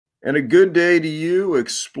And a good day to you,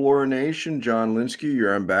 Explorer Nation. John Lynskey,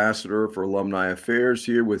 your ambassador for Alumni Affairs,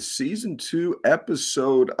 here with Season 2,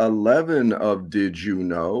 Episode 11 of Did You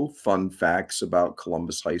Know? Fun Facts about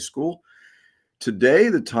Columbus High School. Today,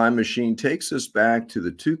 the time machine takes us back to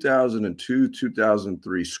the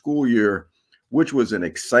 2002-2003 school year, which was an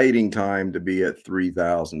exciting time to be at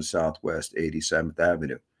 3000 Southwest 87th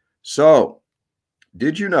Avenue. So,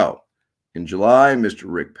 did you know? In July, Mr.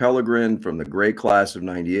 Rick Pellegrin from the great class of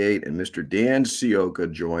 98 and Mr. Dan Sioka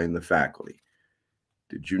joined the faculty.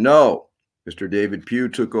 Did you know Mr. David Pugh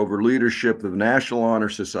took over leadership of the National Honor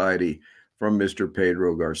Society from Mr.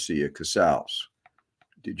 Pedro Garcia Casals?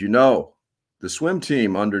 Did you know the swim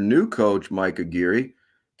team under new coach Mike Aguirre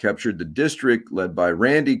captured the district led by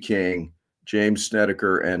Randy King, James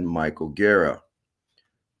Snedeker, and Michael Guerra?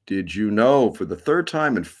 Did you know for the third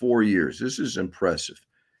time in 4 years, this is impressive,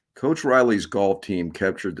 Coach Riley's golf team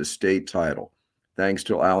captured the state title thanks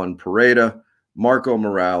to Alan Pareda, Marco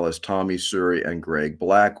Morales, Tommy Surrey, and Greg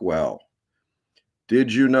Blackwell.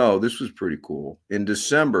 Did you know, this was pretty cool, in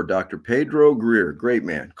December, Dr. Pedro Greer, great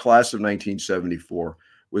man, class of 1974,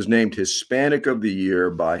 was named Hispanic of the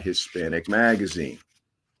Year by Hispanic Magazine.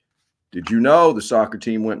 Did you know the soccer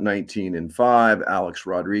team went 19-5? Alex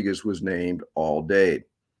Rodriguez was named All-Day.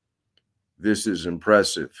 This is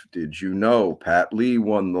impressive. Did you know Pat Lee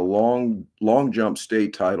won the long jump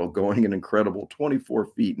state title, going an incredible 24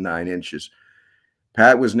 feet 9 inches?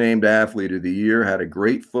 Pat was named Athlete of the Year, had a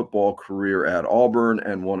great football career at Auburn,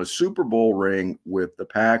 and won a Super Bowl ring with the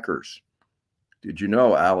Packers. Did you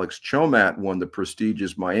know Alex Chomat won the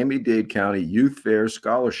prestigious Miami-Dade County Youth Fair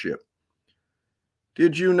Scholarship?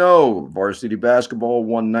 Did you know varsity basketball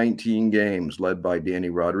won 19 games, led by Danny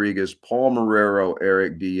Rodriguez, Paul Marrero,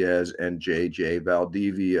 Eric Diaz, and J.J.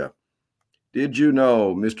 Valdivia? Did you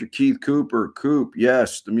know Mr. Keith Cooper, Coop,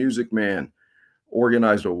 yes, the Music Man,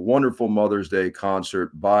 organized a wonderful Mother's Day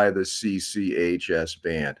concert by the CCHS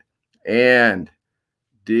Band? And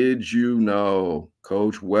did you know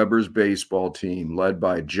Coach Weber's baseball team, led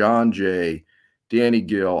by John Jay, Danny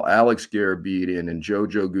Gill, Alex Garabedian, and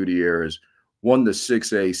JoJo Gutierrez, won the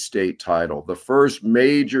 6A state title, the first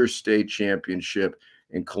major state championship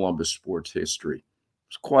in Columbus sports history?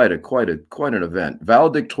 It's quite an event.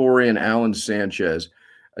 Valedictorian Alan Sanchez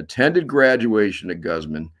attended graduation at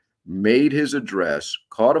Guzman, made his address,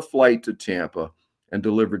 caught a flight to Tampa, and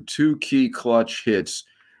delivered 2 key clutch hits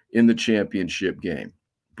in the championship game.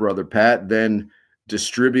 Brother Pat then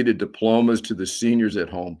distributed diplomas to the seniors at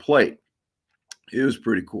home plate. It was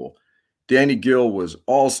pretty cool. Danny Gill was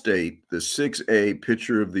All-State, the 6A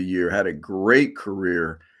Pitcher of the Year, had a great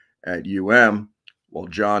career at UM, while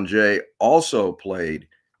John Jay also played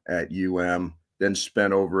at UM, then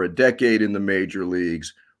spent over a decade in the major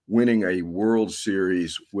leagues, winning a World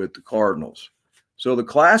Series with the Cardinals. So the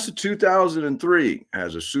class of 2003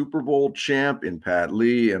 has a Super Bowl champ in Pat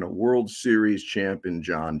Lee and a World Series champ in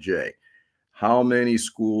John Jay. How many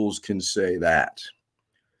schools can say that?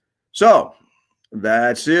 So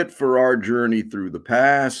that's it for our journey through the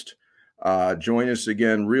past. Join us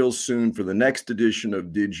again real soon for the next edition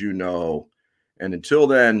of Did You Know? And until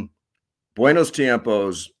then, buenos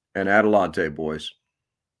tiempos and adelante, boys.